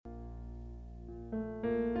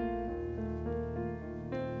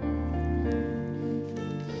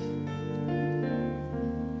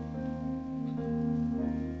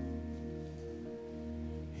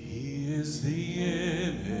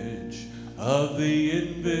of the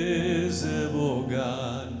invisible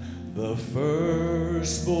God, the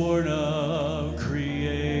firstborn of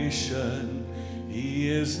creation. He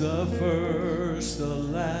is the first, the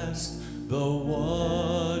last, the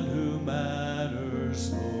one who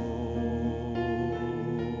matters most.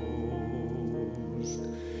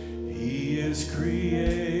 He is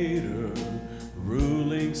creator,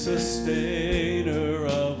 ruling sustainer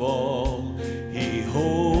of all. He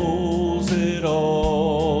holds it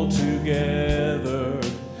all together.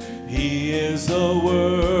 He is the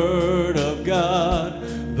Word of God,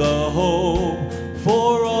 the hope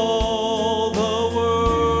for all the world.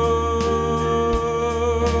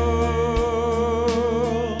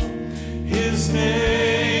 His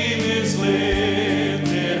name is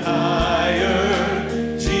lifted higher.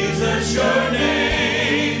 Jesus, your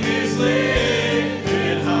name is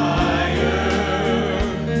lifted higher.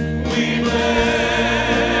 We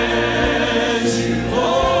bless you,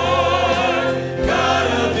 Lord, God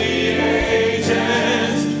of the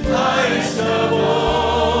ages, highest of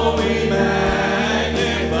all, we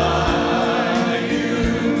magnify you.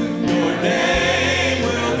 Your name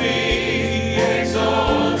will be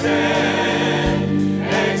exalted,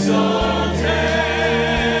 exalted.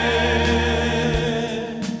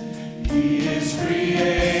 He is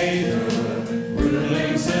creator,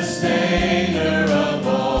 ruling sustainer of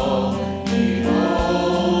all. He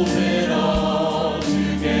holds it all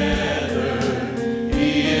together.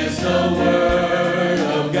 He is the Word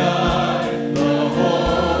of God, the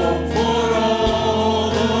hope for all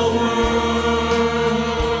the world.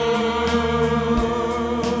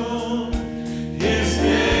 His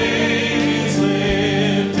name is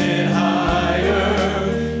lifted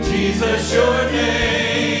higher. Jesus, your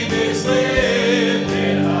name is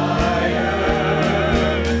lifted higher.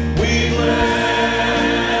 We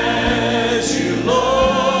bless you,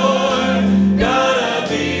 Lord, God of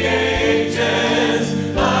the ages,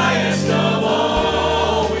 highest of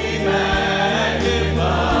all, we magnify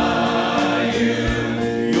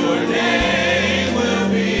you. Your name will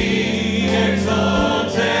be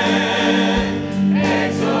exalted,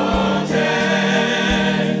 exalted.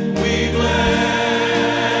 We bless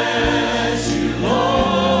you,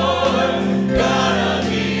 Lord, God of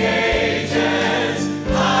the ages,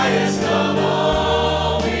 highest of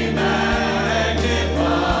all, we magnify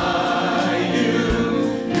you.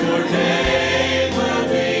 Your name will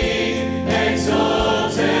be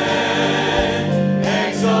exalted,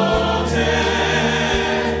 exalted.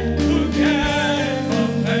 Who can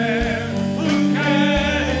compare? Who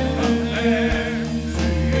can compare to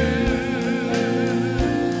you?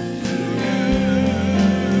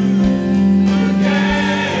 Who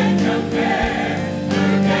can compare? Who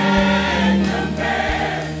can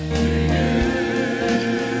compare to you?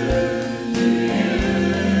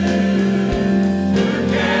 Who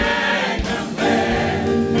can compare?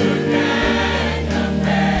 Who can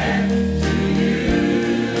compare to you?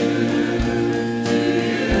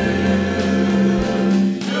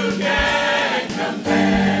 Who can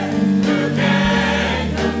compare? Who can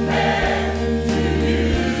compare to you?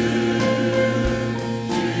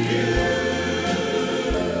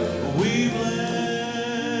 We bless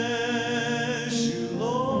you,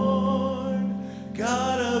 Lord,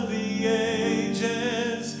 God of the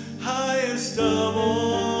ages, highest of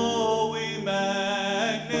all, we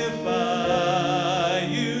magnify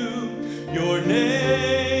you. Your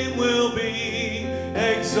name will be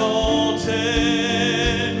exalted,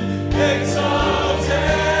 exalted.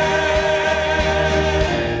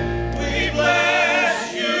 We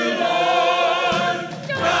bless you, Lord,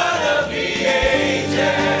 God of the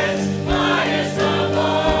ages, highest of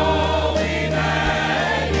all, we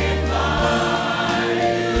magnify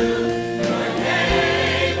you. Your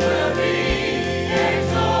name will be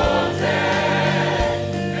exalted,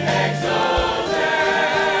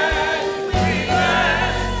 exalted. We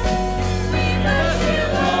bless you,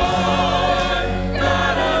 Lord,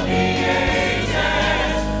 God of the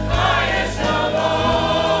ages, highest of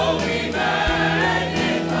all, we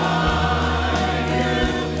magnify you.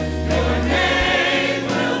 Your name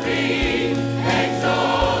will be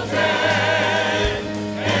exalted,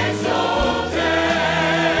 exalted,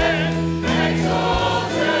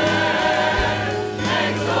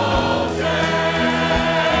 exalted,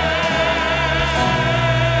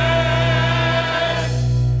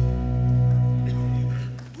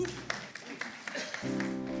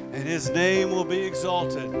 and his name will be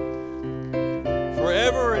exalted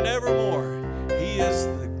forever and evermore. He is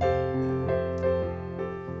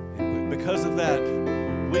and because of that,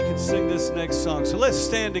 we can sing this next song. So let's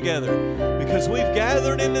stand together, because we've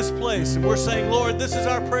gathered in this place and we're saying, Lord, this is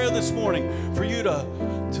our prayer this morning, for you to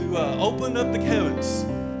open up the heavens,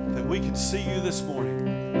 that we can see you this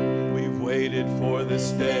morning. We've waited for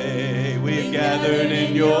this day. We've gathered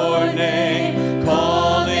in your name,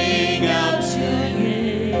 calling out to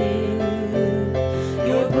you.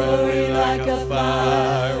 Your glory like a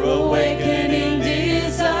fire, awakening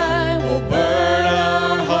desire, will burn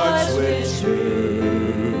our hearts with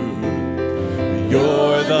truth.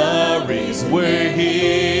 You're the reason we're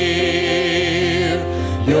here.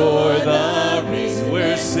 You're the reason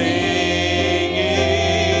we're singing.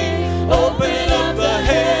 Open up the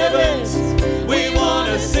heavens, we want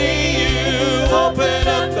to see you. Open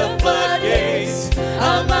up the floodgates,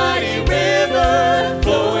 a mighty river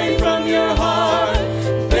flowing from your heart,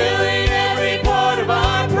 filling every part of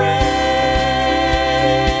our praise.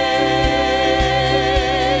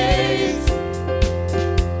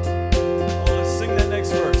 Oh, let's sing that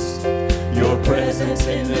next verse. Your presence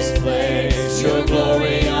in this place, your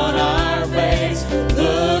glory on our face,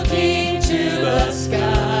 looking to the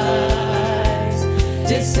skies,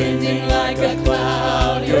 descending like a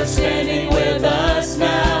cloud. You're standing with us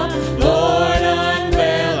now. Lord,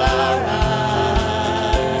 unveil our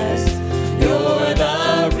eyes. You're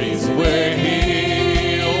the reason we're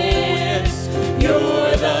here. Oh, yes.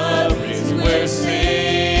 You're the reason we're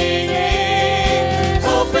singing.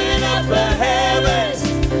 Open up the heavens,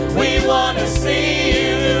 we want to see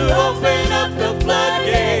you. Open up the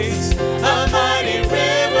floodgates, a mighty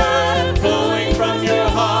river flowing from your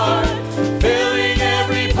heart, filling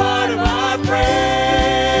every part of our praise.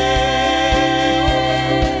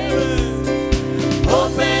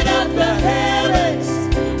 Open up the heavens,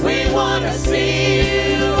 we want to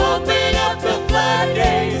see you. Open up the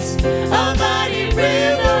floodgates, a mighty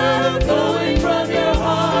river flowing from your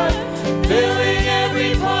heart, filling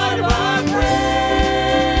every part of our praise.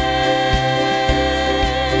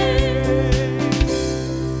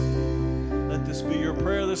 Let this be your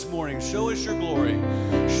prayer this morning. Show us your glory.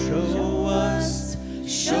 Show us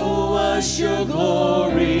your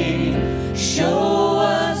glory. Show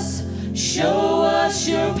us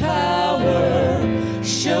your power.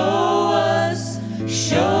 Show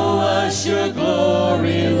us your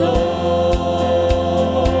glory, Lord.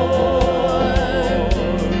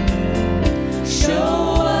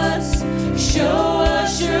 Show us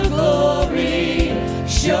your glory.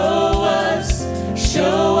 Show us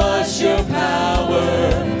your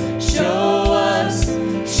power. Show us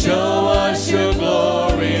your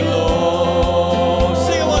glory, Lord.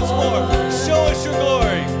 Sing it once more. Show us your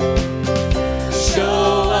glory.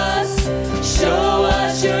 Show us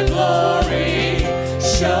your glory.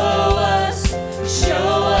 Show us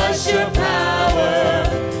your power.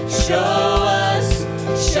 Show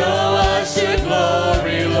us your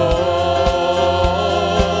glory, Lord.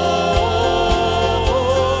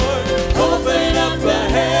 Open up the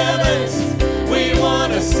heavens, we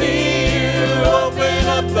want to see you. Open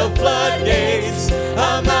up the floodgates,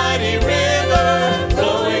 a mighty river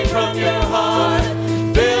flowing from your heart,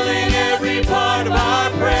 filling every part of our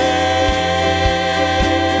praise.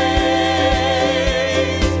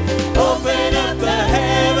 Open up the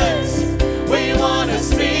heavens, we want to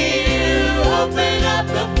see you. Open up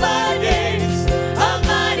the floodgates, a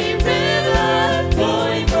mighty river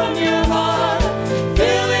flowing from your heart,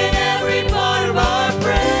 filling every part of our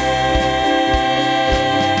praise.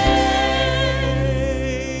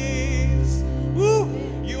 Woo!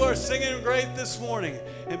 You are singing great this morning,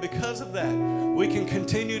 and because of that, we can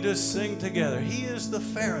continue to sing together. He is the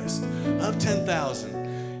fairest of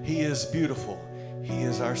 10,000. He is beautiful. He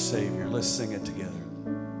is our Savior. Let's sing it together.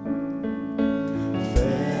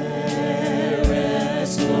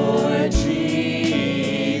 Fairest Lord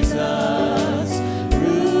Jesus,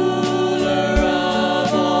 ruler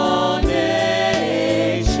of all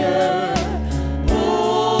nature,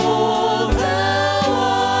 O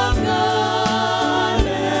thou of God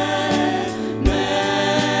and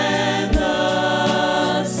man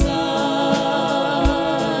the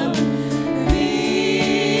Son,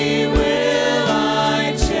 thee will I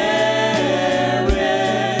cherish.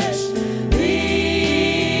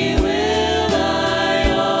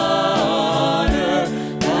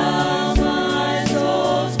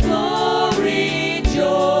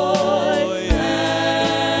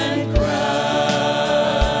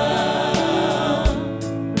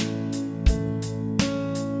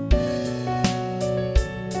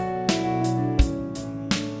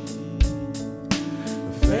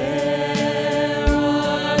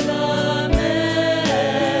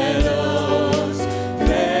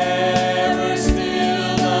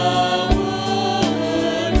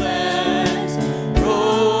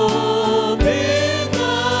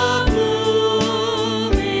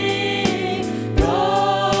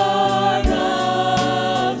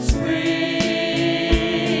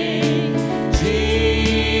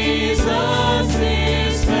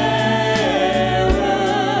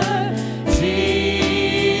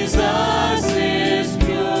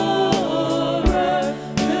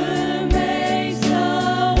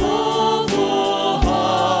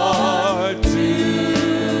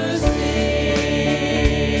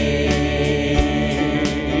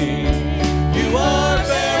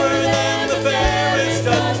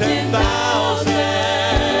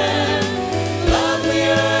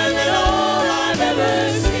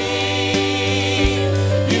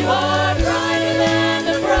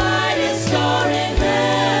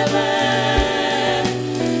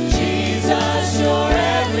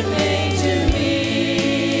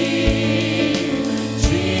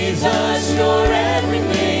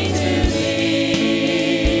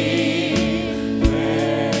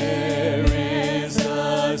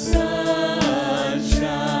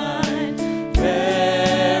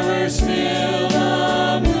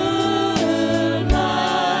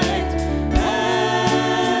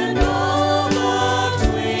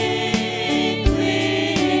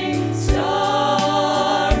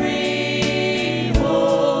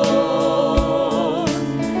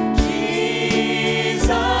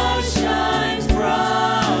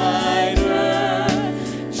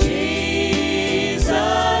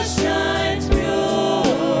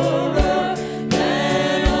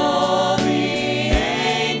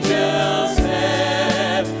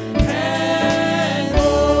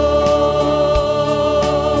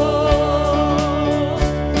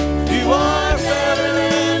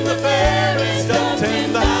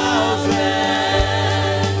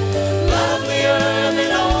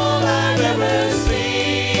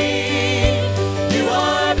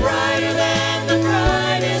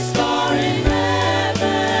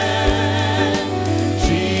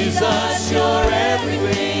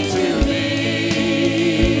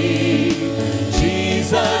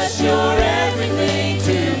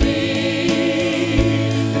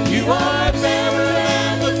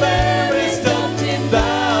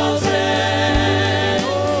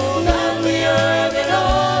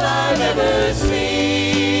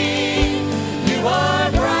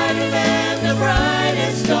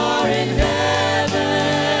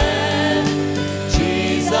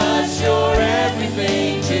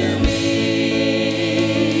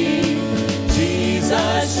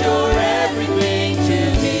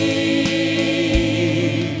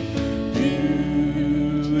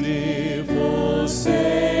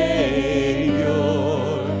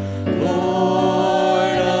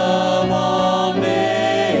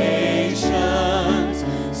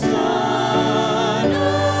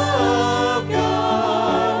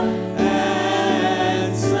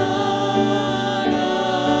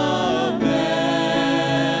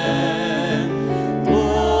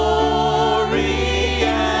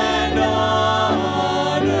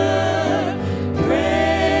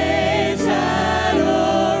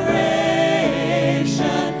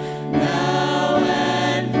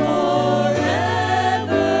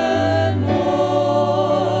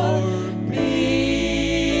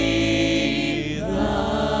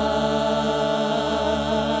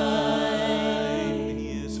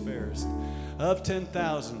 of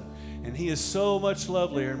 10,000. And he is so much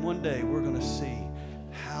lovelier. And one day we're going to see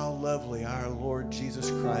how lovely our Lord Jesus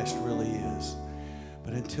Christ really is.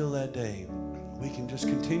 But until that day, we can just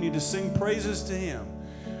continue to sing praises to him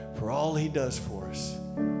for all he does for us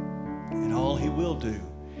and all he will do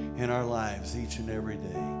in our lives each and every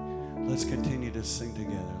day. Let's continue to sing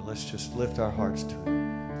together. Let's just lift our hearts to it.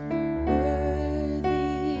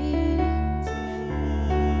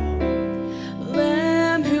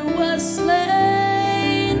 Lamb who was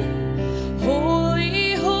slain,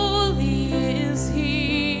 holy, holy is he.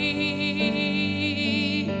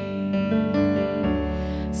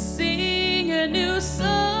 Sing a new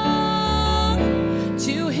song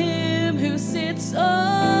to him who sits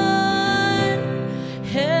on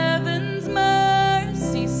heaven's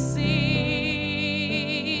mercy seat.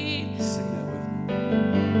 Sing that with me.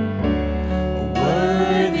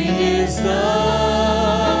 Worthy is the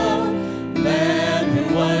Lamb who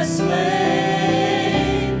was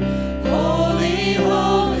slain. Holy,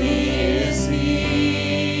 holy is he.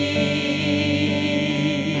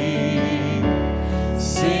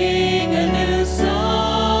 Sing a new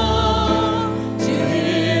song to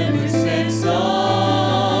him who sits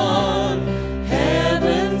on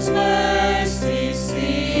heaven's mercy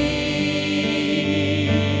seat.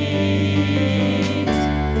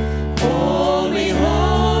 Holy,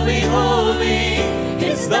 holy, holy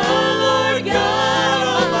is the Lord God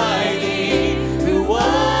Almighty, who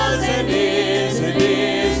was and is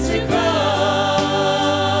to come.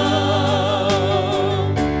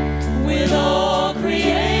 With all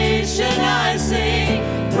creation I sing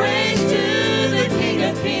praise to the King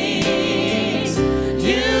of Kings.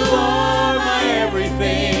 You are my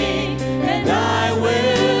everything, and I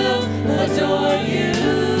will adore you.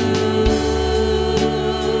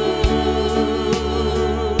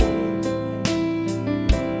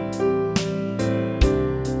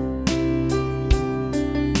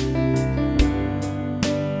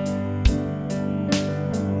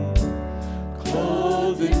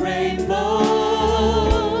 Clothed in rainbows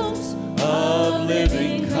of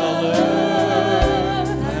living color,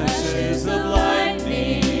 flashes of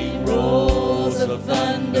lightning, rolls of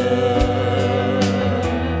thunder.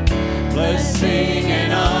 Blessing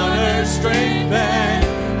and honor, strength and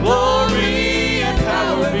glory and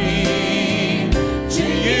power be to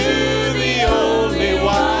you, the only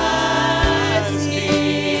wise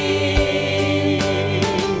King.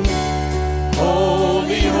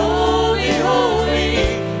 Holy, holy, holy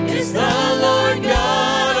is the Lord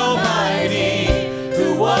God Almighty, who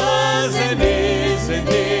was and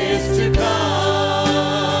is to come.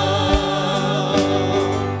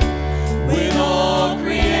 With all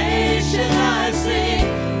creation I sing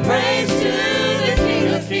praise to the King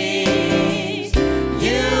of Kings.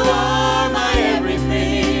 You are my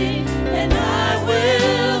everything, and I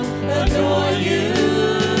will adore you.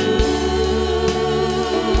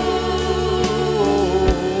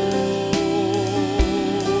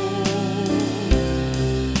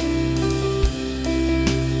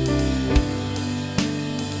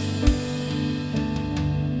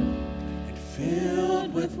 And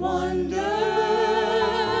filled with wonder,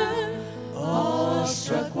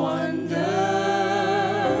 awestruck wonder,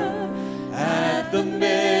 at the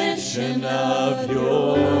mention of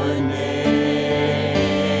your name.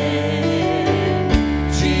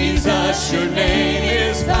 Jesus, your name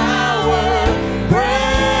is power,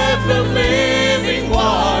 breath of living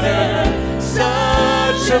water,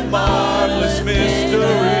 such a marvelous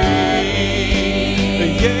mystery.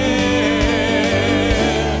 Yeah.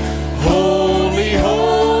 Holy,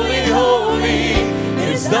 holy, holy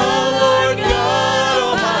is the Lord God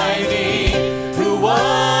Almighty, who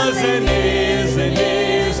was and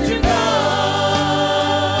is to come.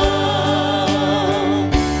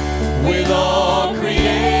 With all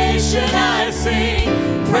creation I sing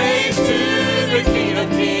praise to the King of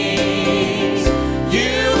Kings.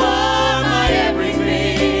 You are my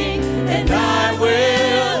everything,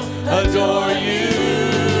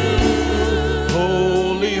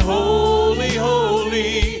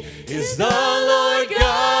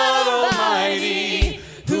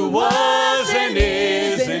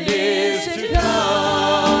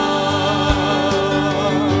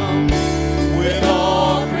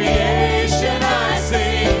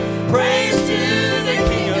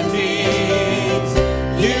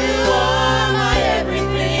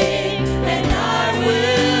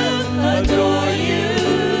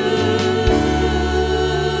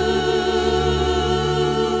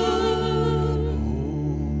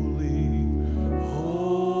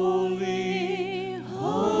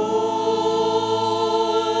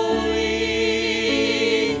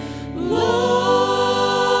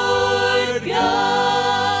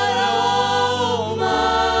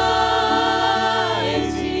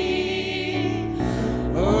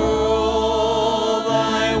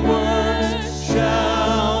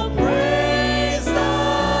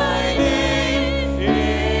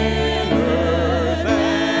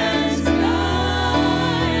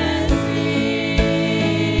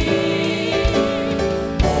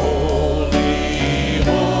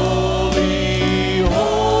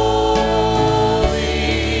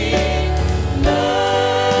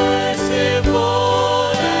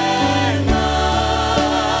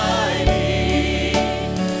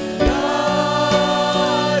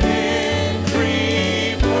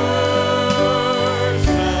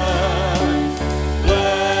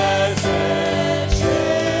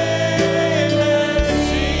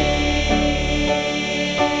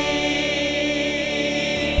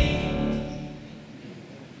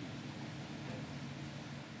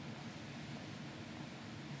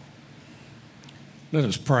 Let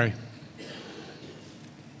us pray.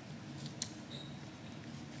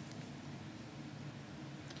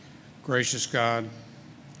 Gracious God,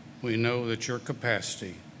 we know that your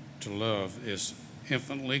capacity to love is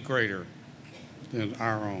infinitely greater than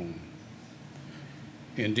our own.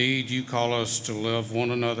 Indeed, you call us to love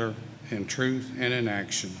one another in truth and in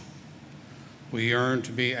action. We yearn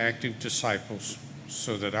to be active disciples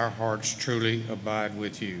so that our hearts truly abide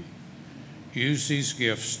with you. Use these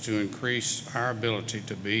gifts to increase our ability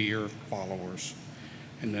to be your followers.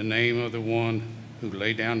 In the name of the one who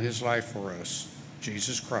laid down his life for us,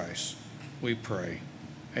 Jesus Christ, we pray.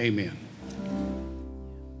 Amen.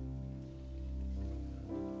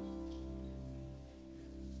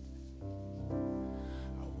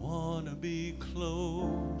 I want to be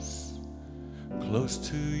close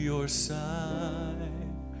to your side,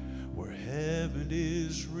 where heaven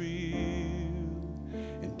is real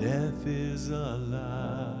and death is a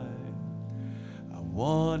lie. I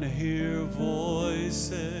want to hear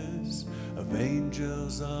voices of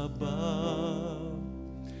angels above,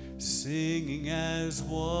 singing as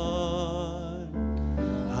one.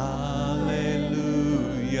 Hallelujah.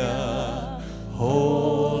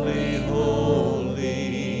 Holy,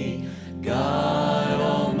 holy, God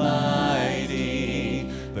Almighty,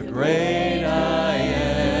 the great I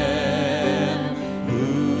am,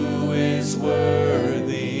 who is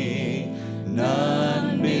worthy,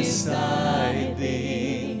 none beside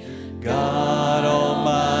thee. God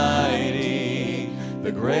Almighty,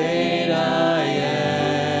 the great I am.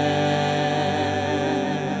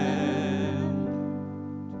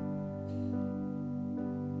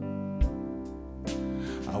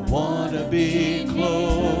 I want to be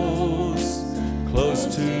close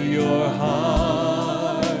to your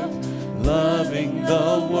heart, loving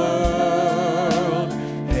the world,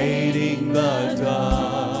 hating the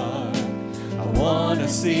dark. I want to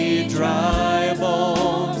see dry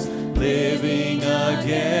bones living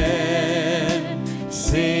again,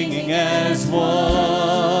 singing as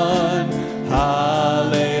one.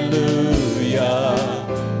 Hallelujah.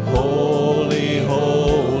 Holy,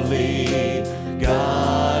 holy,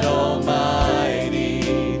 God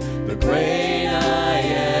Almighty, the great I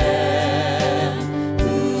am,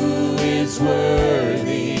 who is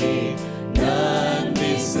worthy, none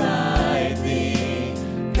beside thee.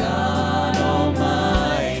 God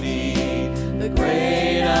Almighty, the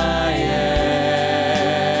great I am.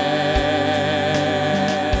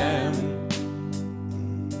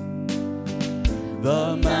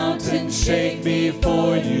 The mountains shake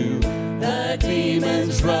before you, the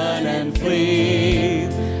demons run and flee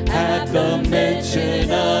at the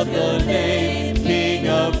mention of your name, King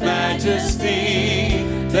of majesty.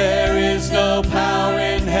 There is no power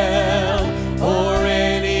in hell or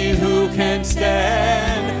any who can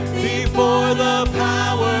stand before the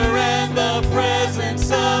power and the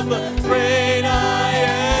presence of the great I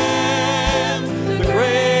am. The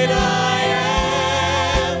great I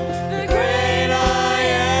am. The great I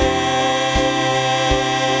am.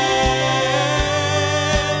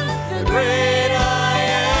 The great I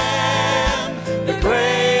am. The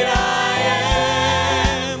great I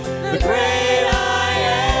am. The great I am.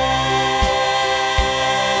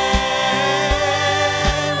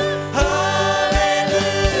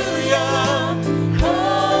 Hallelujah.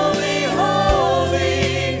 Holy,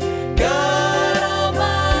 holy, God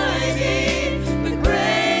Almighty, the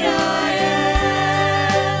great I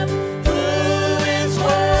am, who is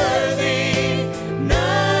worthy,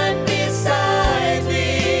 none beside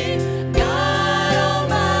thee. God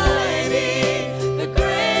Almighty, the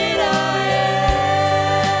great I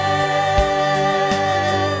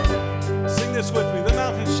am. Sing this with me. The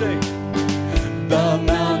mountains shake. The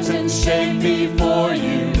mountains shake before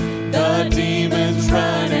you, the demons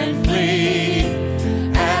run and flee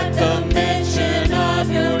at the mention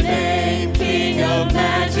of your name, King of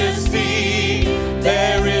majesty.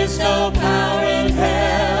 There is no power in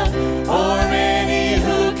hell or any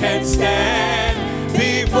who can stand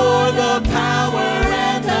before the power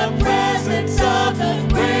and the presence of the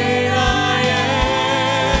great I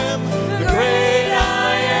am. The great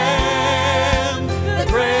I am. The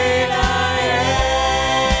great I am.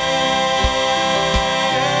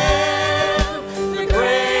 The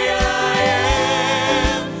great I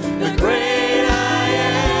am. The great I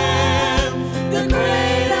am. The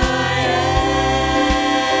great I am.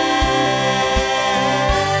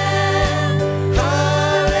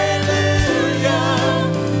 Hallelujah.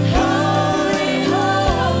 Holy,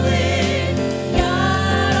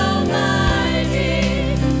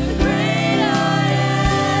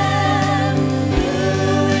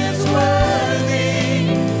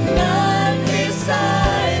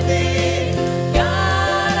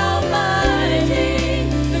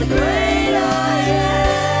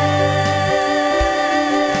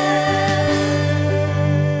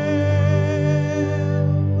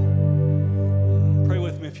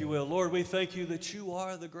 thank you that you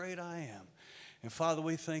are the great I am. And Father,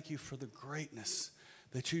 we thank you for the greatness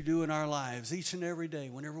that you do in our lives each and every day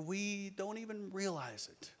whenever we don't even realize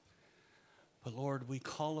it. But Lord, we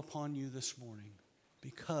call upon you this morning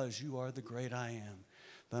because you are the great I am.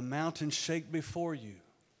 The mountains shake before you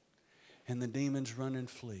and the demons run and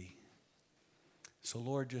flee. So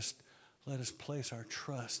Lord, just let us place our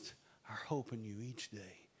trust, our hope in you each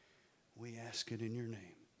day. We ask it in your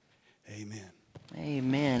name. Amen.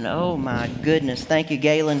 Amen. Oh my goodness. Thank you,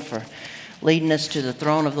 Galen, for leading us to the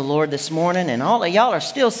throne of the Lord this morning. And all of y'all are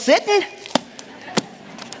still sitting?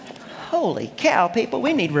 Holy cow, people.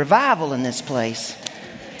 We need revival in this place.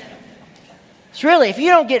 It's really, if you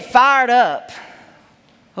don't get fired up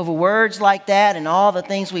over words like that and all the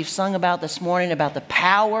things we've sung about this morning about the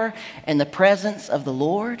power and the presence of the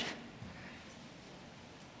Lord.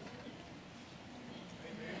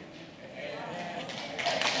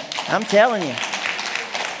 I'm telling you.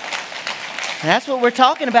 And that's what we're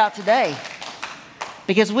talking about today.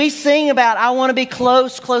 Because we sing about, I want to be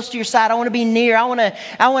close to your side. I want to be near. I want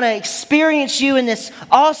to experience you in this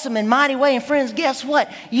awesome and mighty way. And friends, guess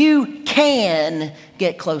what? You can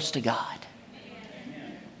get close to God.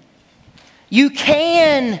 You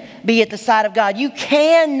can be at the side of God. You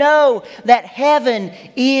can know that heaven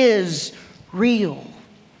is real.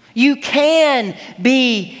 You can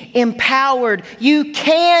be empowered. You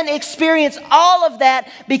can experience all of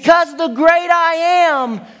that because the great I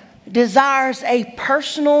am desires a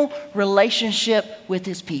personal relationship with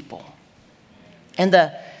his people. And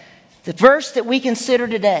the verse that we consider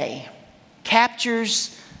today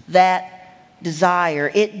captures that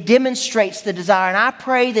desire. It demonstrates the desire. And I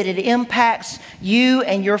pray that it impacts you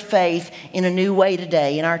and your faith in a new way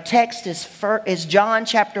today. And our text is John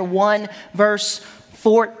chapter 1, verse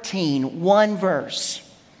 14. One verse.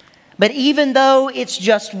 But even though it's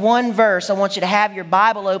just one verse, I want you to have your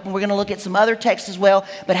Bible open. We're going to look at some other texts as well.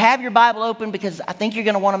 But have your Bible open because I think you're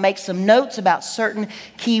going to want to make some notes about certain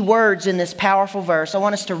key words in this powerful verse. I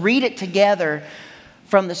want us to read it together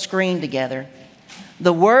from the screen together.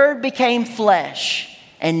 The Word became flesh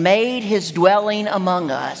and made his dwelling among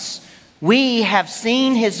us. We have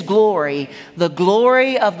seen his glory, the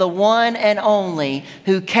glory of the one and only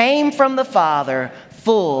who came from the Father,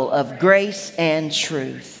 full of grace and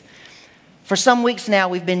truth. For some weeks now,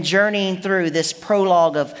 we've been journeying through this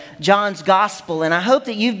prologue of John's gospel, and I hope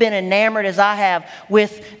that you've been enamored as I have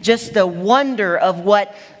with just the wonder of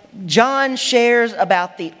what John shares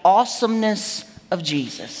about the awesomeness of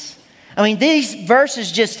Jesus. I mean, these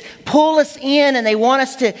verses just pull us in and they want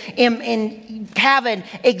us to have an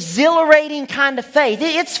exhilarating kind of faith.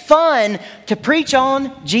 It's fun to preach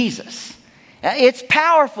on Jesus. It's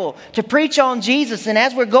powerful to preach on Jesus. And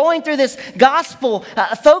as we're going through this gospel,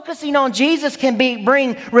 focusing on Jesus can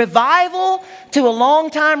bring revival to a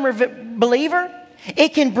long-time believer. It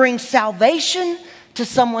can bring salvation to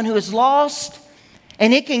someone who is lost.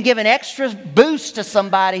 And it can give an extra boost to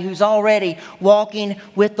somebody who's already walking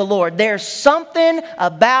with the Lord. There's something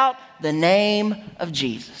about the name of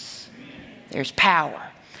Jesus. There's power.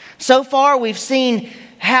 So far, we've seen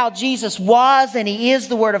how Jesus was and he is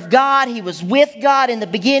the Word of God. He was with God in the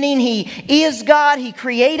beginning. He is God. He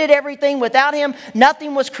created everything. Without him,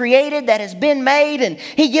 nothing was created that has been made. And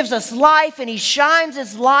he gives us life and he shines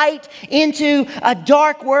his light into a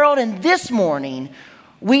dark world. And this morning,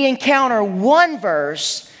 we encounter one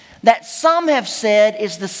verse that some have said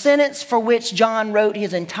is the sentence for which John wrote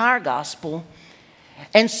his entire gospel.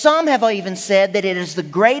 And some have even said that it is the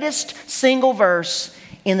greatest single verse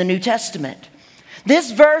in the New Testament.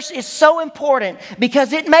 This verse is so important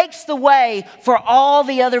because it makes the way for all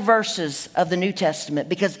the other verses of the New Testament.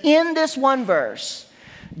 Because in this one verse,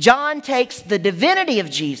 John takes the divinity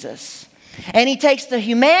of Jesus and he takes the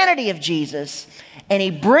humanity of Jesus and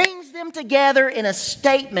he brings them together in a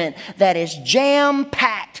statement that is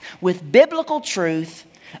jam-packed with biblical truth,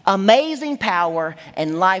 amazing power,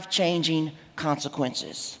 and life-changing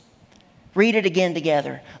consequences. Read it again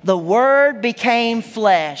together. The Word became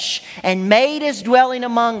flesh and made his dwelling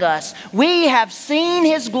among us. We have seen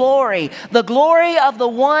his glory, the glory of the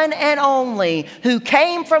one and only who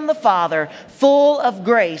came from the Father, full of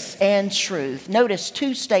grace and truth. Notice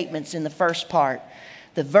two statements in the first part,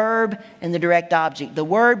 the verb and the direct object. The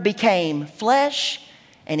Word became flesh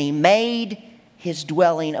and he made his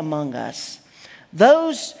dwelling among us.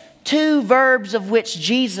 Those two verbs of which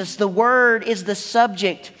Jesus, the Word, is the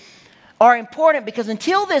subject are important because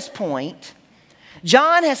until this point,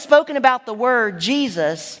 John has spoken about the word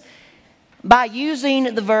Jesus by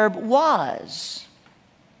using the verb was.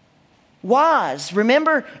 was.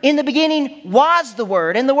 Remember, in the beginning was the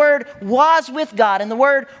Word, and the Word was with God, and the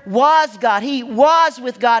Word was God. He was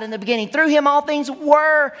with God in the beginning. Through Him all things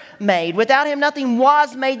were made. Without Him nothing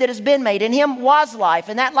was made that has been made. In Him was life,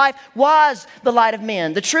 and that life was the light of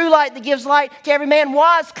men. The true light that gives light to every man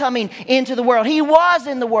was coming into the world. He was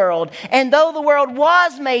in the world, and though the world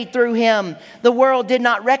was made through Him, the world did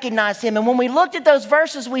not recognize Him. And when we looked at those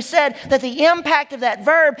verses, we said that the impact of that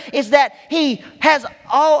verb is that He has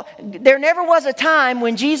all... There never was a time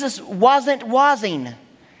when Jesus wasn't wasing.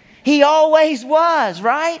 He always was,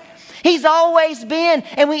 right? He's always been,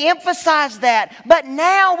 and we emphasize that. But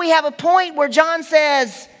now we have a point where John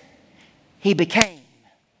says, He became.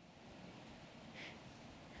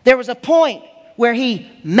 There was a point where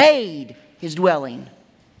He made His dwelling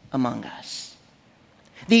among us.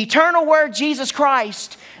 The eternal Word, Jesus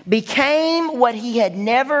Christ, became what He had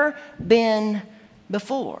never been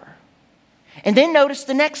before. And then notice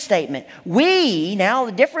the next statement. We, now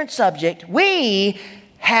a different subject, we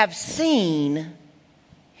have seen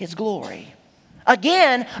His glory.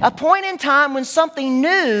 Again, a point in time when something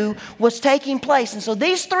new was taking place. And so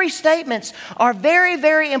these three statements are very,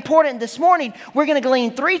 very important. This morning, we're going to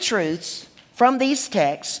glean three truths from these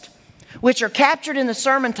texts, which are captured in the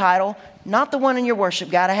sermon title, not the one in your worship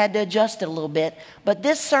guide. I had to adjust it a little bit. But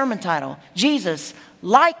this sermon title, Jesus,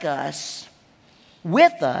 like us,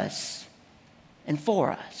 with us, and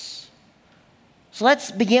for us. So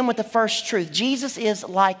let's begin with the first truth. Jesus is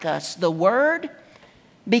like us. The Word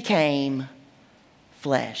became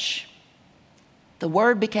flesh. The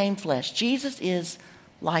Word became flesh. Jesus is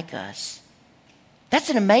like us. That's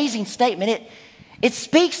an amazing statement. It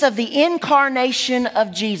speaks of the incarnation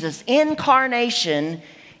of Jesus. Incarnation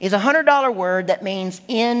is a $100 word that means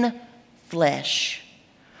in flesh.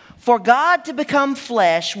 For God to become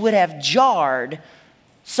flesh would have jarred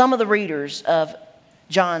some of the readers of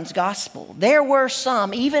John's gospel. There were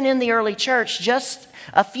some, even in the early church, just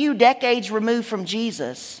a few decades removed from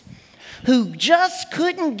Jesus, who just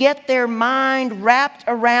couldn't get their mind wrapped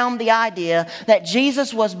around the idea that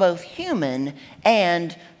Jesus was both human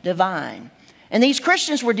and divine. And these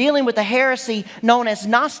Christians were dealing with a heresy known as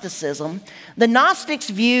Gnosticism. The Gnostics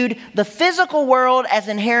viewed the physical world as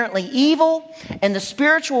inherently evil and the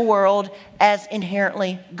spiritual world as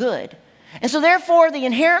inherently good. And so therefore, the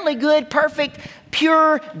inherently good, perfect,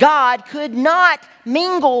 pure God could not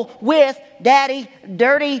mingle with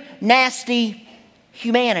dirty, nasty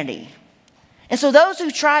humanity. And so those who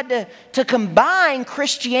tried to combine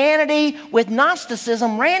Christianity with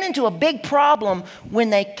Gnosticism ran into a big problem when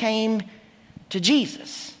they came to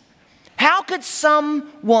Jesus. How could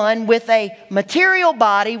someone with a material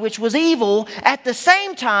body, which was evil, at the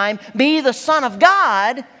same time be the Son of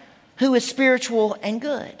God who is spiritual and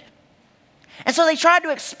good? And so they tried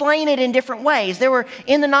to explain it in different ways. There were,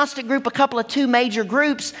 in the Gnostic group, two major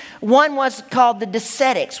groups. One was called the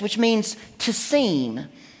Docetics, which means to seem.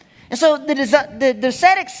 And so the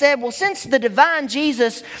Docetics said, well, since the divine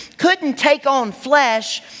Jesus couldn't take on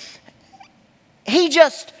flesh, He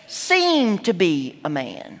just seemed to be a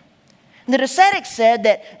man. And the Docetics said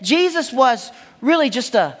that Jesus was really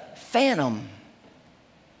just a phantom.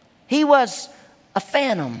 He was a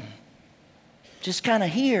phantom, just kind of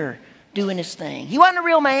here, doing His thing. He wasn't a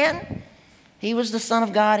real man. He was the Son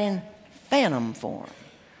of God in phantom form.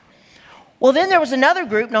 Well, then there was another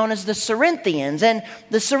group known as the Cerinthians. And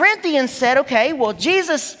the Cerinthians said, okay, well,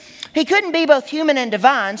 Jesus, He couldn't be both human and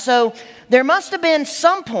divine. So there must have been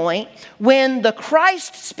some point when the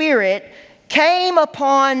Christ Spirit came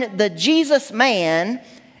upon the Jesus man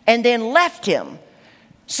and then left Him.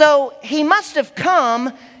 So He must have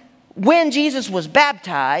come when Jesus was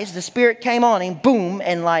baptized. The Spirit came on Him, boom,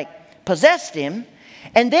 and possessed Him.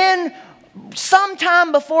 And then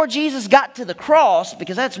sometime before Jesus got to the cross,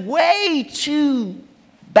 because that's way too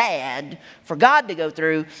bad for God to go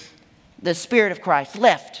through, the Spirit of Christ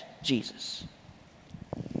left Jesus.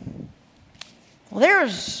 Well,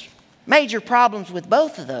 there's major problems with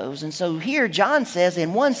both of those. And so here John says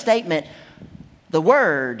in one statement, the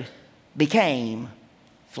Word became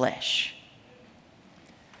flesh.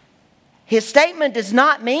 His statement does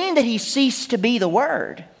not mean that He ceased to be the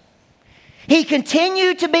Word. He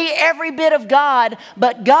continued to be every bit of God,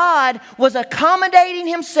 but God was accommodating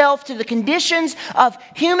Himself to the conditions of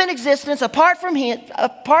human existence apart from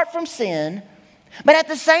sin. But at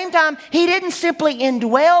the same time, He didn't simply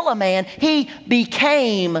indwell a man, He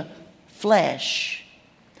became flesh.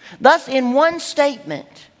 Thus, in one statement,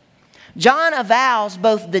 John avows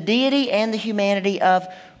both the deity and the humanity of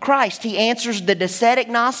Christ. He answers the Docetic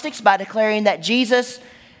Gnostics by declaring that Jesus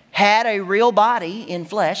had a real body in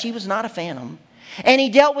flesh. He was not a phantom. And he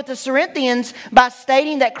dealt with the Corinthians by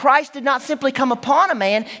stating that Christ did not simply come upon a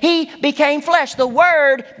man, he became flesh. The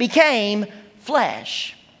Word became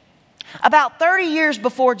flesh. About 30 years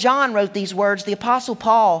before John wrote these words, the Apostle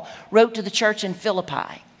Paul wrote to the church in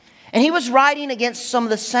Philippi. And he was writing against some of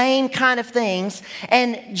the same kind of things.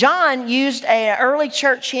 And John used an early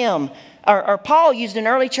church hymn, or Paul used an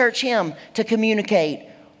early church hymn to communicate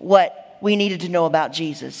what we needed to know about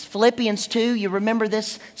Jesus. Philippians 2, you remember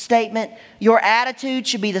this statement? Your attitude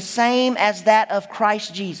should be the same as that of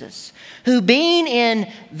Christ Jesus, who being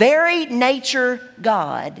in very nature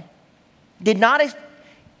God, did not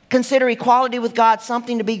consider equality with God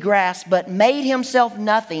something to be grasped, but made himself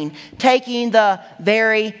nothing, taking the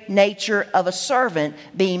very nature of a servant,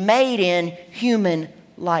 being made in human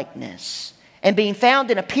likeness. And being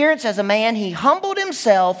found in appearance as a man, he humbled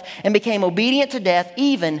himself and became obedient to death,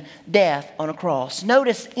 even death on a cross.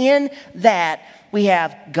 Notice in that we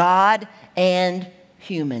have God and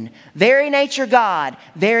human. Very nature God,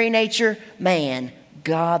 very nature man.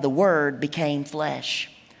 God, the Word, became flesh.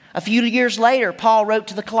 A few years later, Paul wrote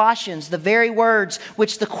to the Colossians the very words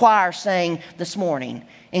which the choir sang this morning.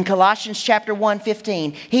 In Colossians chapter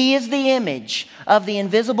 1:15, he is the image of the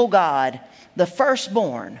invisible God, the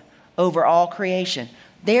firstborn over all creation.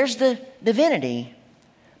 There's the divinity.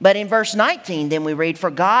 But in verse 19, then we read, for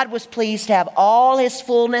God was pleased to have all his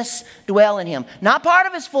fullness dwell in him. Not part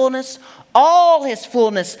of his fullness, all his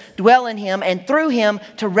fullness dwell in him, and through him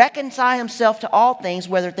to reconcile himself to all things,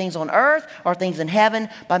 whether things on earth or things in heaven,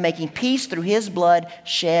 by making peace through his blood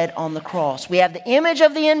shed on the cross. We have the image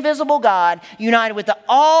of the invisible God united with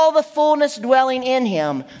all the fullness dwelling in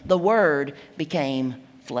him. The Word became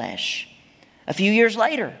flesh. A few years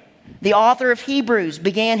later, the author of Hebrews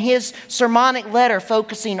began his sermonic letter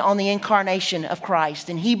focusing on the incarnation of Christ.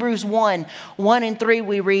 In Hebrews 1:1-3,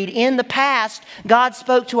 we read, in the past, God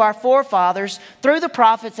spoke to our forefathers through the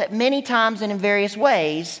prophets at many times and in various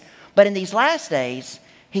ways. But in these last days,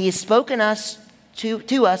 he has spoken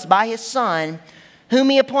to us by his Son, whom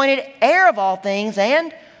he appointed heir of all things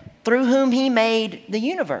and through whom he made the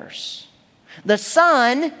universe. The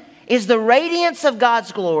Son is the radiance of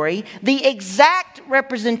God's glory, the exact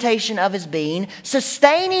representation of his being,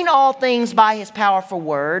 sustaining all things by his powerful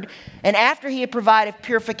word. And after he had provided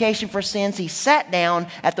purification for sins, he sat down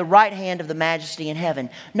at the right hand of the majesty in heaven.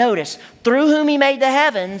 Notice, through whom he made the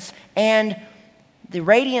heavens, and the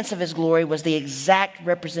radiance of his glory was the exact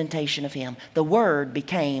representation of him. The Word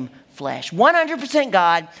became flesh. 100%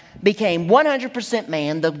 God became 100%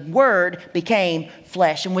 man. The Word became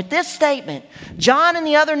flesh. And with this statement, John and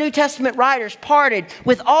the other New Testament writers parted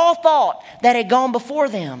with all thought that had gone before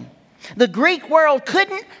them. The Greek world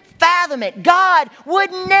couldn't fathom it. God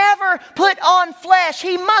would never put on flesh.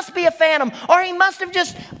 He must be a phantom, or he must have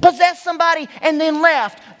just possessed somebody and then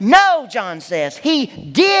left. No, John says, he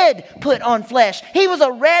did put on flesh. He was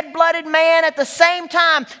a red-blooded man at the same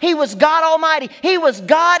time. He was God Almighty. He was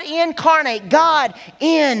God incarnate, God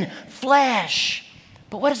in flesh.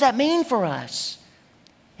 But what does that mean for us?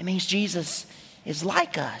 It means Jesus is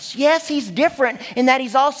like us. Yes, he's different in that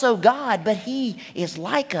he's also God, but he is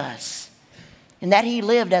like us in that he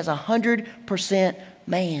lived as 100%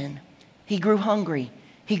 man. He grew hungry.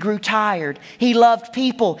 He grew tired. He loved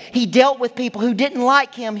people. He dealt with people who didn't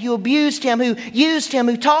like him, who abused him, who used him,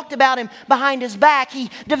 who talked about him behind his back. He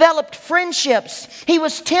developed friendships. He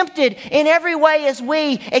was tempted in every way as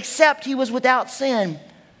we, except he was without sin.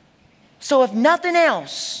 So if nothing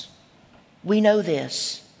else, we know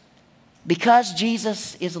this. Because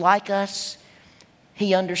Jesus is like us,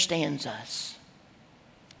 he understands us.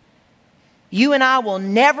 You and I will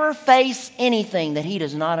never face anything that he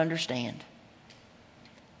does not understand.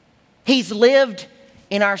 He's lived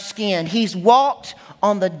in our skin. He's walked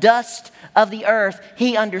on the dust of the earth.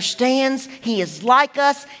 He understands. He is like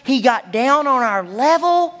us. He got down on our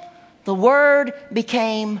level. The Word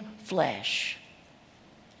became flesh.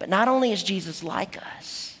 But not only is Jesus like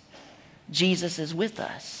us, Jesus is with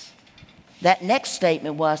us. That next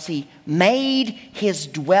statement was he made his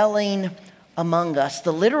dwelling among us.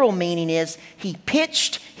 The literal meaning is he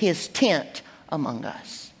pitched his tent among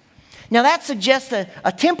us. Now that suggests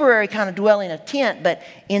a temporary kind of dwelling, a tent, but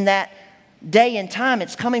in that day and time,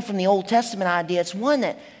 it's coming from the Old Testament idea. It's one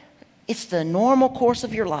that it's the normal course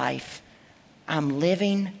of your life. I'm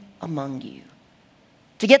living among you.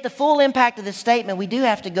 To get the full impact of this statement, we do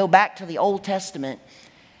have to go back to the Old Testament.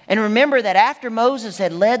 And remember that after Moses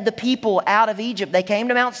had led the people out of Egypt, they came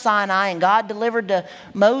to Mount Sinai, and God delivered to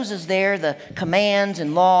Moses there the commands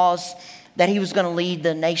and laws that he was going to lead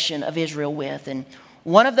the nation of Israel with. And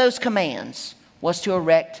one of those commands was to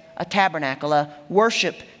erect a tabernacle, a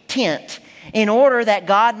worship tent. in order that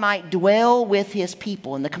God might dwell with his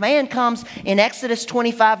people. And the command comes in Exodus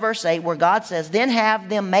 25, verse 8, where God says, "Then have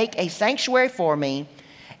them make a sanctuary for me,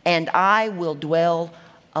 and I will dwell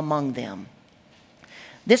among them."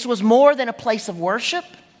 This was more than a place of worship.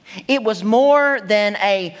 It was more than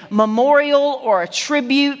a memorial or a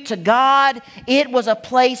tribute to God. It was a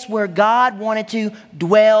place where God wanted to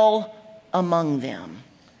dwell among them.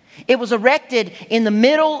 It was erected in the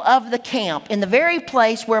middle of the camp, in the very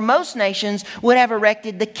place where most nations would have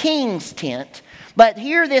erected the king's tent. But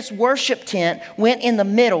here this worship tent went in the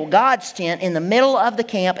middle, God's tent, in the middle of the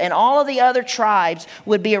camp, and all of the other tribes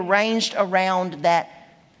would be arranged around that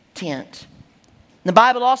tent. The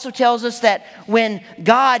Bible also tells us that when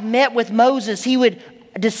God met with Moses, he would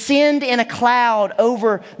descend in a cloud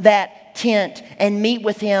over that tent and meet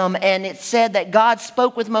with him. And it said that God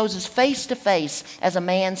spoke with Moses face to face as a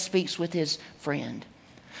man speaks with his friend.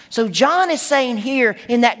 So John is saying here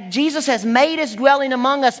in that Jesus has made his dwelling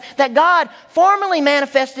among us, that God formerly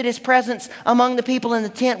manifested his presence among the people in the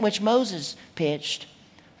tent which Moses pitched.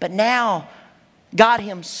 But now God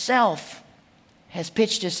himself has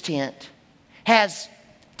pitched his tent, has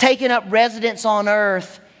taken up residence on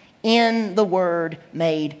earth in the Word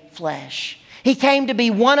made flesh. He came to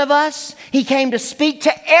be one of us. He came to speak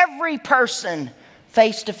to every person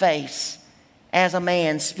face to face as a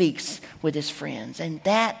man speaks with his friends. And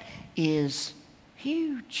that is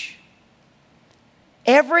huge.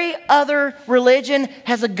 Every other religion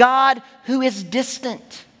has a God who is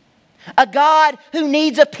distant, a God who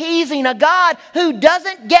needs appeasing, a God who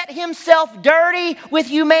doesn't get himself dirty with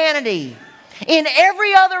humanity. In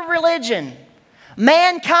every other religion,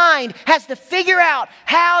 mankind has to figure out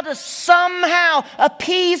how to somehow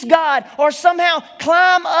appease God or somehow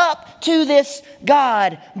climb up to this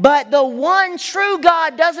God. But the one true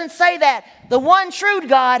God doesn't say that. The one true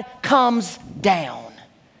God comes down.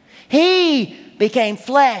 He became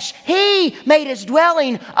flesh. He made his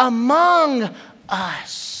dwelling among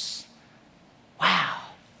us. Wow.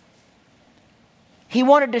 He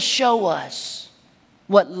wanted to show us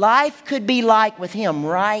what life could be like with him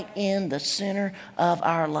right in the center of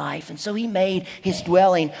our life. And so he made his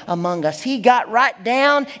dwelling among us. He got right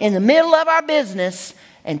down in the middle of our business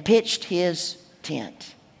and pitched his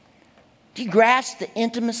tent. Do you grasp the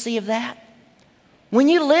intimacy of that? When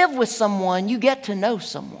you live with someone, you get to know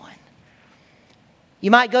someone.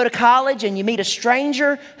 You might go to college and you meet a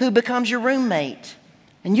stranger who becomes your roommate.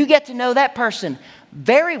 And you get to know that person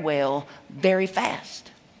very well, very fast.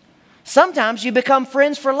 Sometimes you become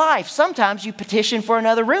friends for life. Sometimes you petition for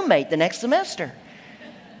another roommate the next semester.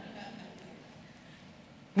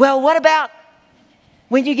 Well, what about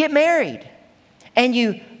when you get married and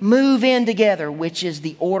you move in together, which is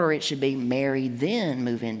the order it should be, married then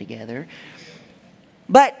move in together.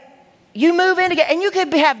 But you move in together and you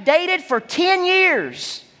could have dated for 10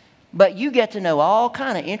 years, but you get to know all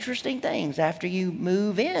kind of interesting things after you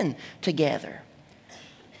move in together.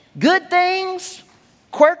 Good things,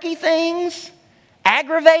 quirky things,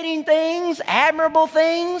 aggravating things, admirable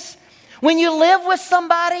things. When you live with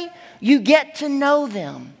somebody, you get to know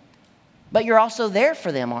them. But you're also there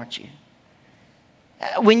for them, aren't you?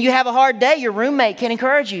 When you have a hard day, your roommate can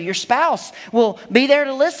encourage you. Your spouse will be there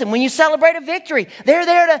to listen. When you celebrate a victory, they're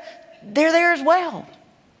there as well.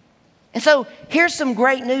 And so here's some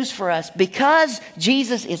great news for us. Because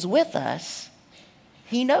Jesus is with us,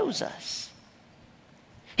 he knows us.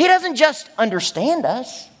 He doesn't just understand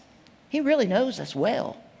us. He really knows us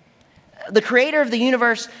well. The creator of the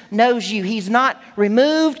universe knows you. He's not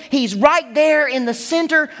removed. He's right there in the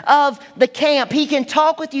center of the camp. He can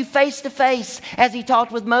talk with you face to face as he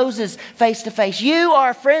talked with Moses face to face. You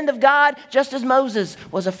are a friend of God just as Moses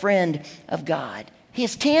was a friend of God.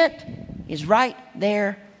 His tent is right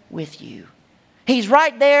there with you. He's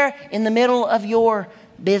right there in the middle of your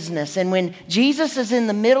business. And when Jesus is in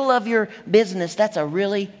the middle of your business, that's a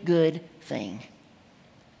really good thing.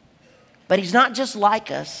 But he's not just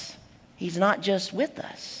like us. He's not just with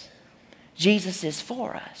us. Jesus is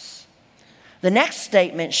for us. The next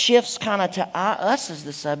statement shifts kind of to us as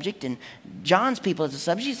the subject and John's people as the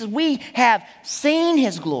subject. He says, we have seen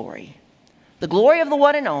his glory, the glory of the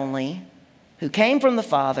one and only who came from the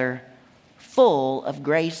Father, full of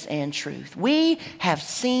grace and truth. We have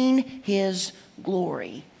seen his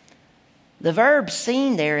glory. The verb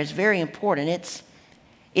seen there is very important.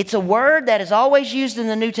 It's a word that is always used in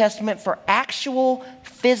the New Testament for actual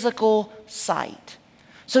physical sight.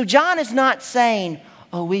 So John is not saying,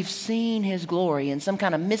 oh, we've seen his glory in some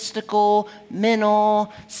kind of mystical,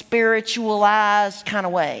 mental, spiritualized kind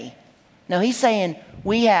of way. No, he's saying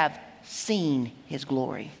we have seen his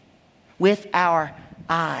glory with our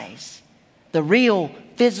eyes. The real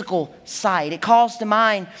physical sight. It calls to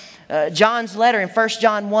mind John's letter in 1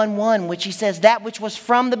 John 1:1, which he says, that which was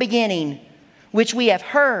from the beginning, which we have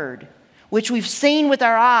heard, which we've seen with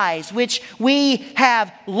our eyes, which we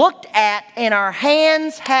have looked at and our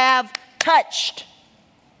hands have touched.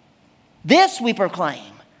 This we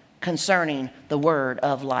proclaim concerning the word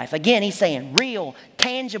of life. Again, he's saying real,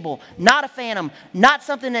 tangible, not a phantom, not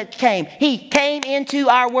something that came. He came into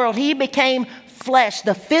our world. He became flesh,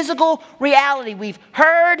 the physical reality we've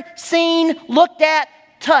heard, seen, looked at,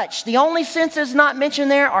 touched. The only senses not mentioned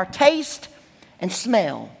there are taste and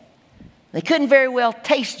smell. They couldn't very well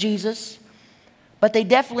taste Jesus, but they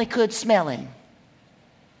definitely could smell him.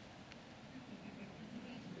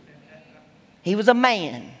 He was a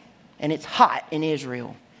man, and it's hot in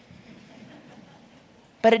Israel.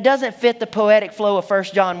 But it doesn't fit the poetic flow of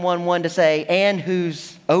 1 John 1:1 to say, and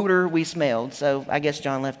whose odor we smelled. So I guess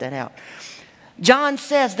John left that out. John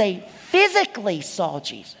says they physically saw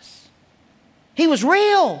Jesus. He was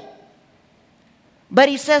real. But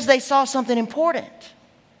he says they saw something important.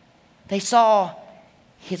 They saw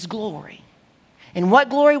his glory. And what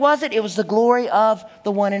glory was it? It was the glory of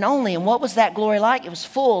the one and only. And what was that glory like? It was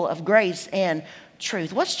full of grace and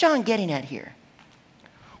truth. What's John getting at here?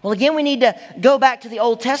 Well, again, we need to go back to the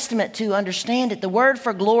Old Testament to understand it. The word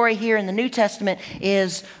for glory here in the New Testament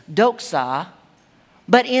is doxa.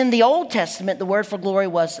 But in the Old Testament, the word for glory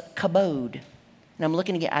was kabod. And I'm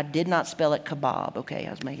looking again. I did not spell it kebab. Okay, I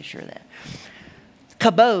was making sure of that.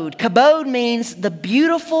 Kabod. Kabod means the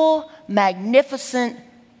beautiful, magnificent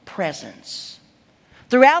presence.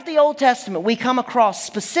 Throughout the Old Testament, we come across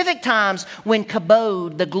specific times when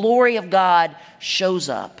kabod, the glory of God, shows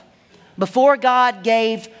up. Before God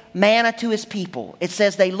gave manna to his people, it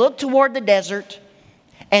says they looked toward the desert,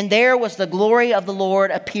 and there was the glory of the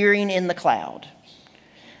Lord appearing in the cloud.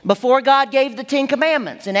 Before God gave the 10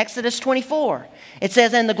 Commandments in Exodus 24, it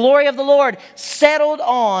says, and the glory of the Lord settled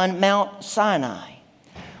on Mount Sinai.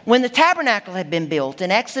 When the tabernacle had been built, in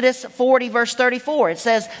Exodus 40, verse 34, it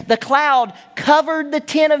says, the cloud covered the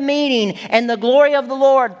tent of meeting, and the glory of the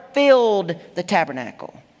Lord filled the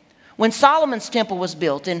tabernacle. When Solomon's temple was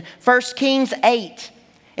built, in 1 Kings 8,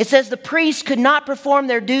 it says the priests could not perform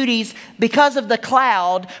their duties because of the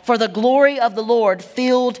cloud, for the glory of the Lord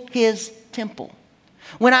filled his temple.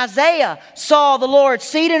 When Isaiah saw the Lord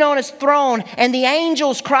seated on his throne and the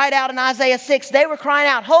angels cried out in Isaiah 6, they were crying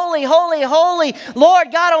out, holy, holy, holy,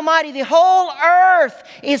 Lord God Almighty, the whole earth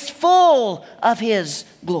is full of his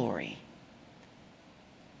glory.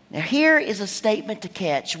 Now here is a statement to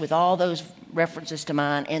catch with all those references to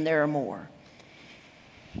mine, and there are more.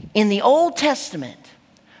 In the Old Testament,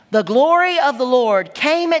 the glory of the Lord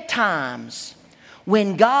came at times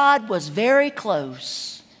when God was very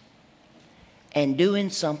close and doing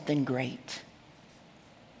something great.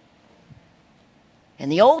 In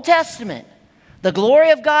the Old Testament, the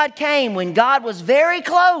glory of God came when God was very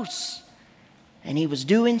close and he was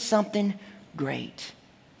doing something great.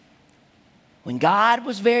 When God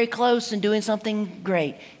was very close and doing something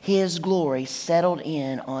great, his glory settled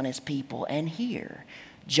in on his people. And here,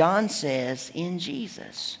 John says, in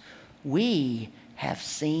Jesus, we have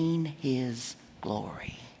seen his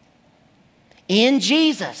glory. In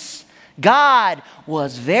Jesus, God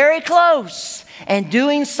was very close and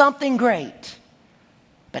doing something great.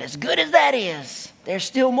 But as good as that is, there's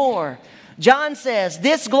still more. John says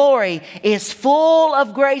this glory is full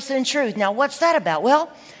of grace and truth. Now, what's that about?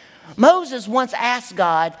 Well, Moses once asked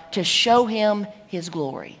God to show him his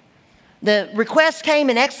glory. The request came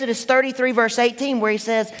in Exodus 33, verse 18, where he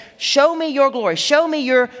says, show me your glory, show me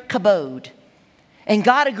your kabod. And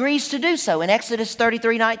God agrees to do so. In Exodus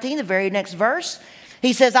 33, 19, the very next verse,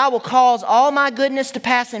 he says, I will cause all my goodness to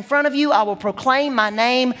pass in front of you. I will proclaim my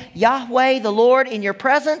name, Yahweh, the Lord, in your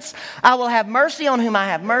presence. I will have mercy on whom I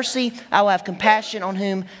have mercy. I will have compassion on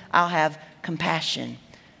whom I'll have compassion.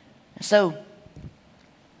 So,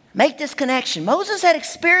 make this connection. Moses had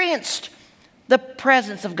experienced the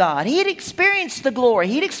presence of God. He had experienced the glory.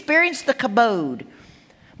 He'd experienced the kabod.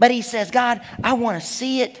 But he says, God, I want to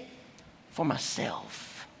see it for myself.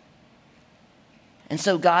 And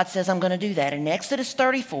so God says, I'm going to do that. In Exodus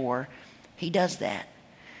 34, he does that.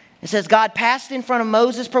 It says, God passed in front of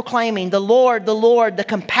Moses proclaiming, the Lord, the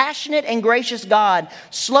compassionate and gracious God,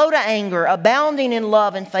 slow to anger, abounding in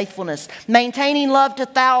love and faithfulness, maintaining love to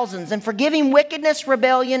thousands, and forgiving wickedness,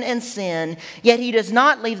 rebellion, and sin. Yet he does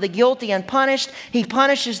not leave the guilty unpunished. He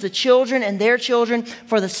punishes the children and their children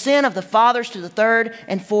for the sin of the fathers to the third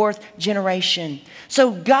and fourth generation.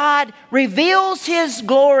 So God reveals his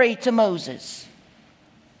glory to Moses.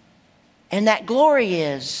 And that glory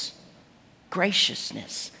is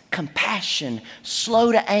graciousness, compassion,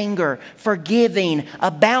 slow to anger, forgiving,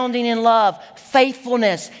 abounding in love,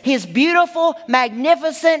 faithfulness. His beautiful,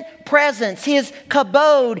 magnificent presence, His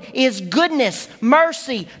kabod is goodness,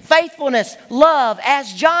 mercy, faithfulness, love.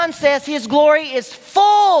 As John says, His glory is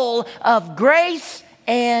full of grace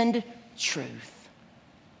and truth.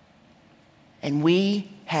 And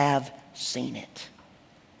we have seen it.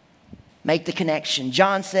 Make the connection.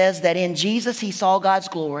 John says that in Jesus he saw God's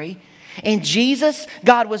glory. In Jesus,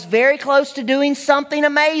 God was very close to doing something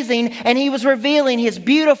amazing, and He was revealing His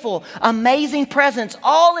beautiful, amazing presence,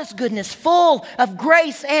 all His goodness, full of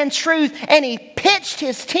grace and truth, and He pitched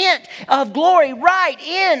His tent of glory right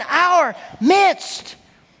in our midst.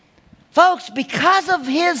 Folks, because of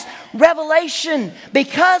His revelation,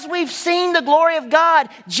 because we've seen the glory of God,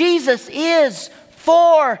 Jesus is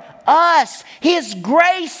for us. His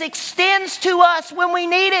grace extends to us when we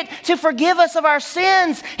need it to forgive us of our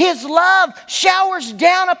sins. His love showers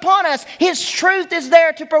down upon us. His truth is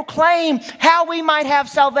there to proclaim how we might have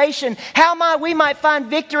salvation, how we might find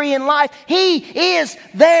victory in life. He is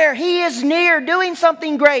there. He is near, doing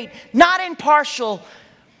something great, not impartial,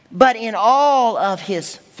 but in all of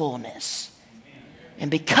His fullness.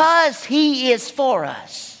 And because He is for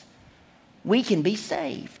us, we can be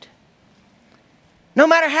saved. No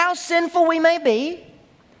matter how sinful we may be,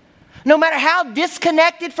 no matter how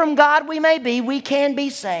disconnected from God we may be, we can be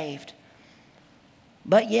saved.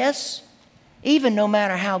 But yes, even no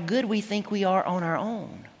matter how good we think we are on our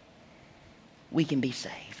own, we can be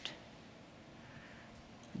saved.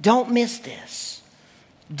 Don't miss this.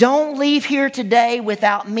 Don't leave here today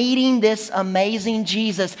without meeting this amazing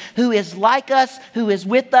Jesus who is like us, who is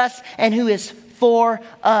with us, and who is for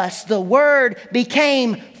us. The Word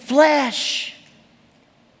became flesh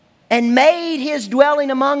and made His dwelling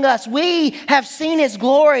among us. We have seen His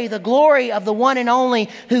glory, the glory of the one and only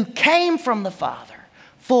who came from the Father,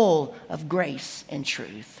 full of grace and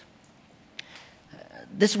truth.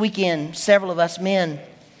 This weekend, several of us men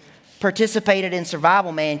participated in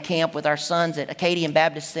Survival Man Camp with our sons at Acadian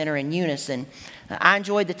Baptist Center in Eunice. And I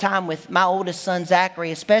enjoyed the time with my oldest son,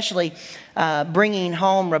 Zachary, especially bringing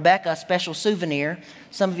home Rebecca a special souvenir.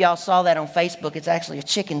 Some of y'all saw that on Facebook. It's actually a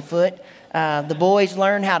chicken foot. The boys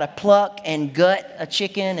learned how to pluck and gut a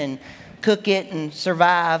chicken and cook it and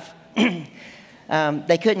survive.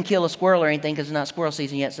 They couldn't kill a squirrel or anything because it's not squirrel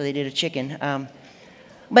season yet, so they did a chicken.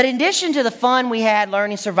 But in addition to the fun we had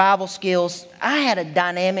learning survival skills, I had a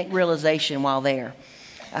dynamic realization while there.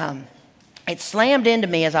 It slammed into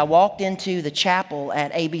me as I walked into the chapel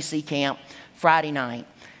at ABC Camp Friday night.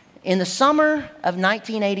 In the summer of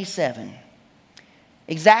 1987,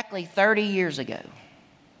 exactly 30 years ago,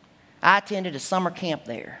 I attended a summer camp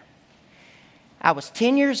there. I was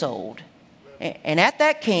 10 years old, and at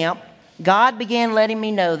that camp, God began letting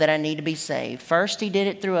me know that I need to be saved. First, He did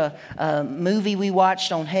it through a movie we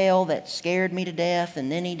watched on hell that scared me to death,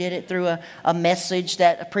 and then He did it through a message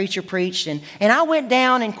that a preacher preached. And I went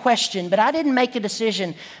down and questioned, but I didn't make a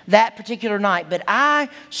decision that particular night. But I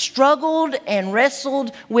struggled and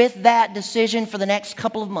wrestled with that decision for the next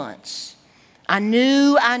couple of months. I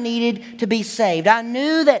knew I needed to be saved. I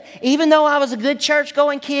knew that even though I was a good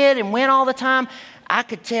church-going kid and went all the time, I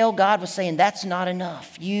could tell God was saying, that's not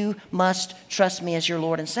enough. You must trust me as your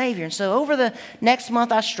Lord and Savior. And so over the next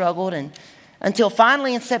month, I struggled. And until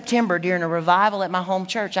finally in September, during a revival at my home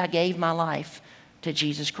church, I gave my life to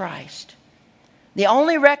Jesus Christ. The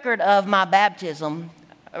only record of my baptism,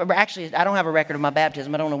 actually, I don't have a record of my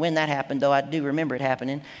baptism. I don't know when that happened, though I do remember it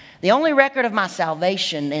happening. The only record of my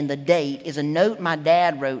salvation and the date is a note my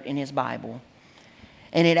dad wrote in his Bible.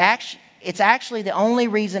 And it's actually the only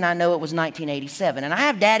reason I know it was 1987. And I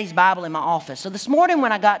have Daddy's Bible in my office. So this morning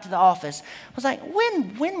when I got to the office, I was like,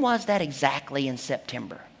 when was that exactly in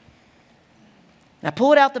September? And I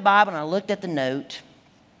pulled out the Bible and I looked at the note.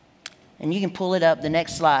 And you can pull it up, the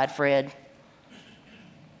next slide, Fred.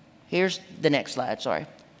 Here's the next slide, sorry.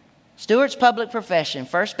 Stewart's Public Profession,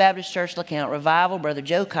 First Baptist Church, LeCount, Revival, Brother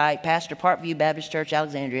Joe Kite, Pastor, Parkview Baptist Church,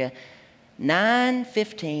 Alexandria,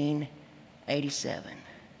 9/15/87.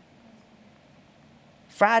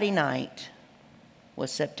 Friday night was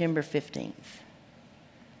September 15th.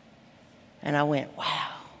 And I went,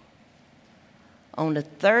 wow. On the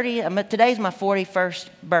 30th, today's my 41st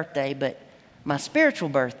birthday, but my spiritual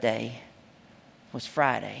birthday was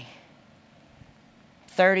Friday.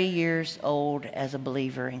 30 years old as a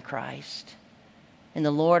believer in Christ. And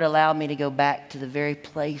the Lord allowed me to go back to the very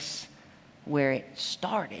place where it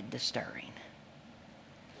started the stirring.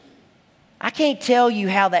 I can't tell you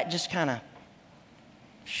how that just kind of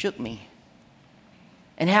shook me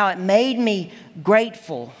and how it made me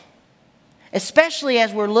grateful especially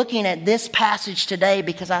as we're looking at this passage today,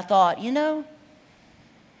 because I thought,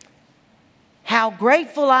 how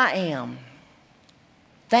grateful I am.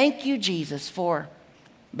 Thank you, Jesus, for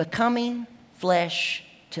becoming flesh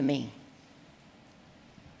to me.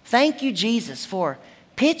 Thank you, Jesus, for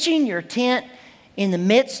pitching your tent in the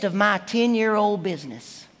midst of my 10-year-old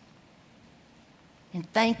business. And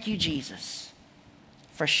thank you, Jesus,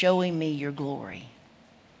 for showing me your glory.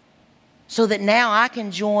 So that now I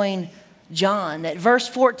can join John, that verse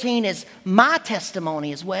 14 is my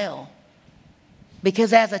testimony as well.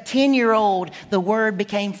 Because as a 10-year-old, the Word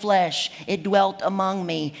became flesh. It dwelt among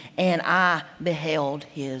me, and I beheld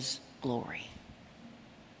His glory.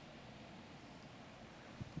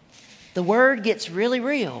 The Word gets really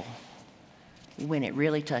real when it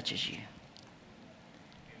really touches you.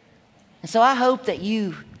 And so I hope that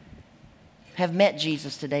you have met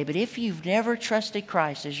Jesus today, but if you've never trusted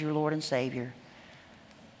Christ as your Lord and Savior,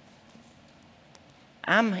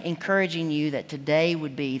 I'm encouraging you that today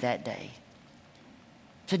would be that day.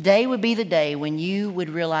 Today would be the day when you would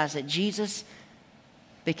realize that Jesus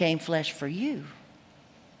became flesh for you.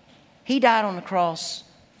 He died on the cross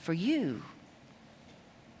for you.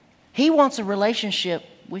 He wants a relationship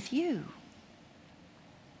with you.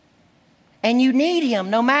 And you need Him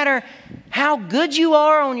no matter how good you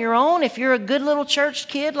are on your own, if you're a good little church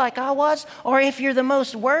kid like I was, or if you're the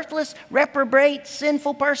most worthless, reprobate,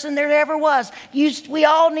 sinful person there ever was. We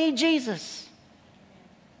all need Jesus.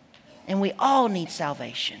 And we all need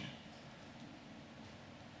salvation.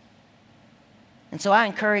 And so I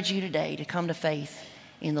encourage you today to come to faith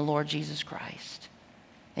in the Lord Jesus Christ.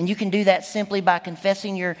 And you can do that simply by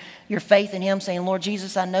confessing your faith in Him, saying, Lord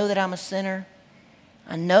Jesus, I know that I'm a sinner.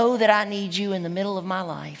 I know that I need you in the middle of my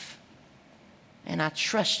life. And I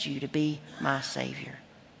trust you to be my Savior.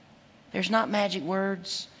 There's not magic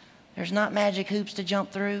words. There's not magic hoops to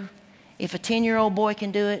jump through. If a 10-year-old boy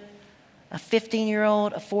can do it, a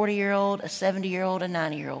 15-year-old, a 40-year-old, a 70-year-old, a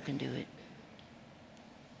 90-year-old can do it.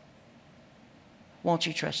 Won't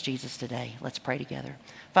you trust Jesus today? Let's pray together.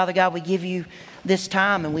 Father God, we give you this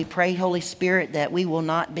time and we pray, Holy Spirit, that we will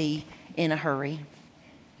not be in a hurry.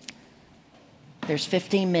 There's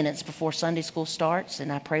 15 minutes before Sunday school starts,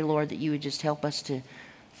 and I pray, Lord, that you would just help us to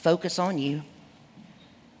focus on you.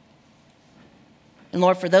 And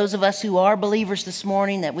Lord, for those of us who are believers this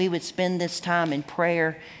morning, that we would spend this time in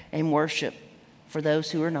prayer and worship for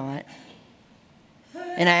those who are not.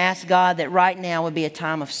 And I ask God that right now would be a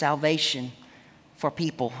time of salvation for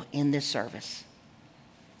people in this service.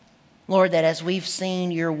 Lord, that as we've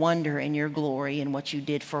seen your wonder and your glory and what you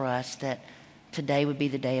did for us, that today would be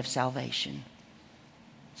the day of salvation.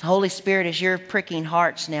 So Holy Spirit, as you're pricking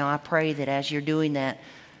hearts now, I pray that as you're doing that,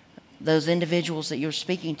 those individuals that you're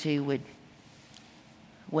speaking to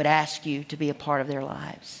would ask you to be a part of their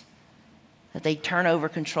lives. That they'd turn over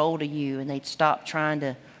control to you and they'd stop trying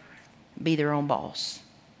to be their own boss.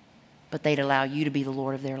 But they'd allow you to be the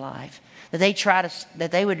Lord of their life. That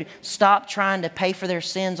they would stop trying to pay for their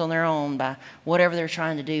sins on their own by whatever they're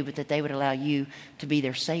trying to do, but that they would allow you to be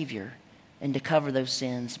their Savior and to cover those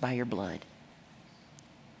sins by your blood.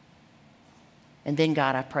 And then,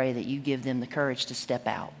 God, I pray that you give them the courage to step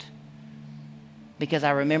out. Because I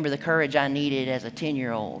remember the courage I needed as a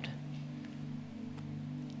 10-year-old.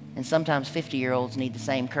 And sometimes 50-year-olds need the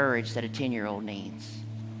same courage that a 10-year-old needs.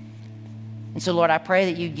 And so, Lord, I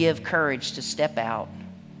pray that you give courage to step out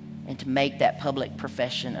and to make that public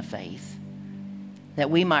profession of faith. That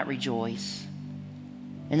we might rejoice.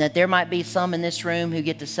 And that there might be some in this room who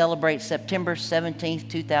get to celebrate September 17th,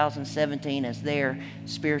 2017 as their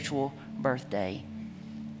spiritual birthday.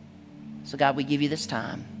 So God, we give you this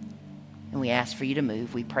time and we ask for you to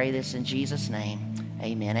move. We pray this in Jesus' name.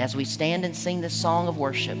 Amen. As we stand and sing this song of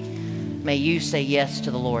worship, may you say yes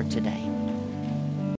to the Lord today.